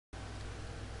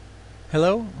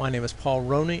Hello, my name is Paul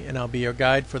Roney and I'll be your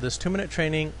guide for this 2-minute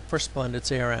training for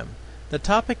SplendidCRM. The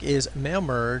topic is Mail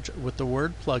Merge with the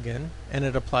word plugin, and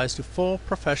it applies to full,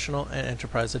 professional, and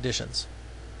enterprise editions.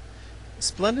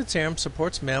 SplendidCRM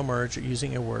supports Mail Merge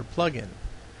using a word plugin.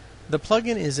 The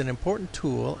plugin is an important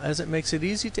tool as it makes it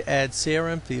easy to add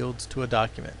CRM fields to a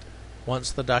document.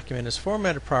 Once the document is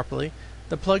formatted properly,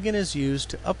 the plugin is used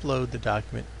to upload the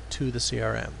document to the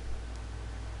CRM.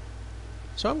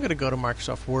 So I'm going to go to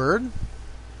Microsoft Word,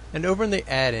 and over in the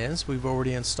add-ins we've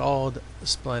already installed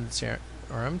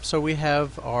SplendidCRM, so we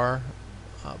have our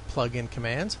plugin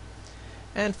commands.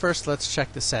 And first let's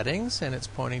check the settings, and it's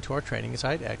pointing to our training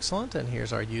site. Excellent. And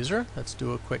here's our user. Let's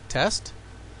do a quick test.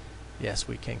 Yes,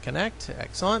 we can connect.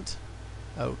 Excellent.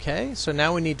 Okay, so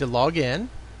now we need to log in.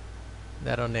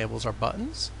 That enables our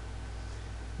buttons.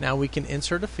 Now we can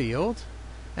insert a field,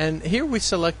 and here we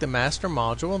select the master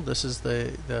module. This is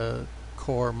the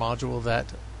core module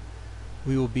that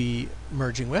we will be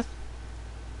merging with.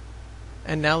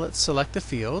 And now let's select the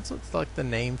fields. Let's select the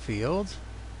name field,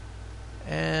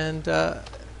 and now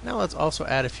let's also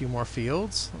add a few more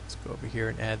fields. Let's go over here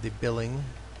and add the billing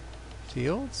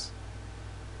fields.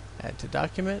 Add to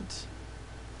document.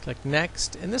 Click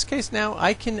next. In this case now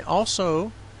I can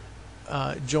also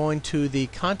join to the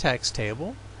contacts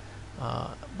table,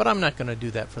 but I'm not going to do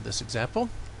that for this example.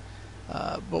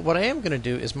 But what I am going to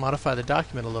do is modify the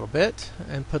document a little bit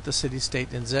and put the city,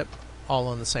 state, and zip all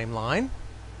on the same line.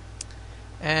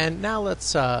 And now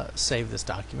let's save this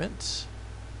document.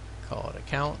 Call it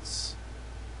accounts.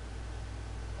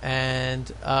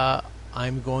 And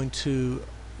I'm going to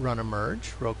run a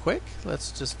merge real quick.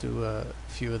 Let's just do a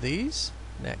few of these.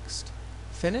 Next.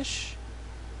 Finish.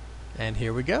 And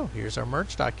here we go. Here's our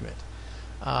merge document.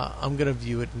 I'm going to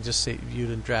view it and just say view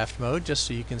it in draft mode just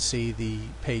so you can see the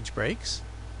page breaks.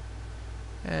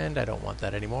 And I don't want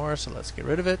that anymore, so let's get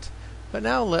rid of it. But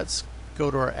now let's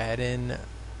go to our add-in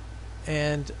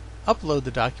and upload the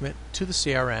document to the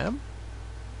CRM.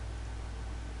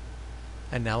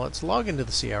 And now let's log into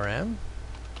the CRM.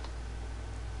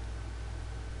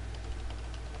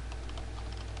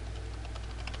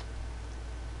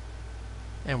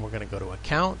 And we're going to go to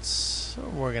accounts.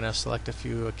 We're going to select a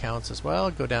few accounts as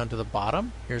well. Go down to the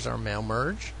bottom. Here's our mail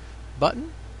merge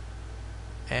button.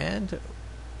 And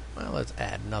well, let's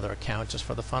add another account just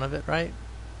for the fun of it, right?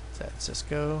 Let's add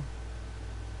Cisco.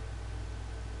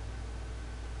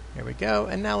 Here we go.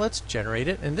 And now let's generate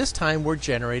it. And this time we're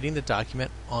generating the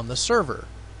document on the server.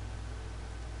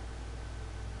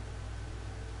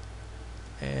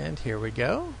 And here we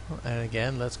go. And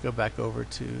again, let's go back over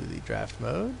to the draft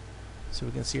mode so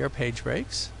we can see our page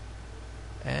breaks.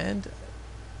 And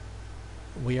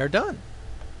we are done.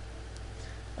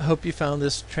 I hope you found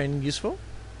this training useful.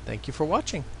 Thank you for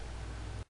watching.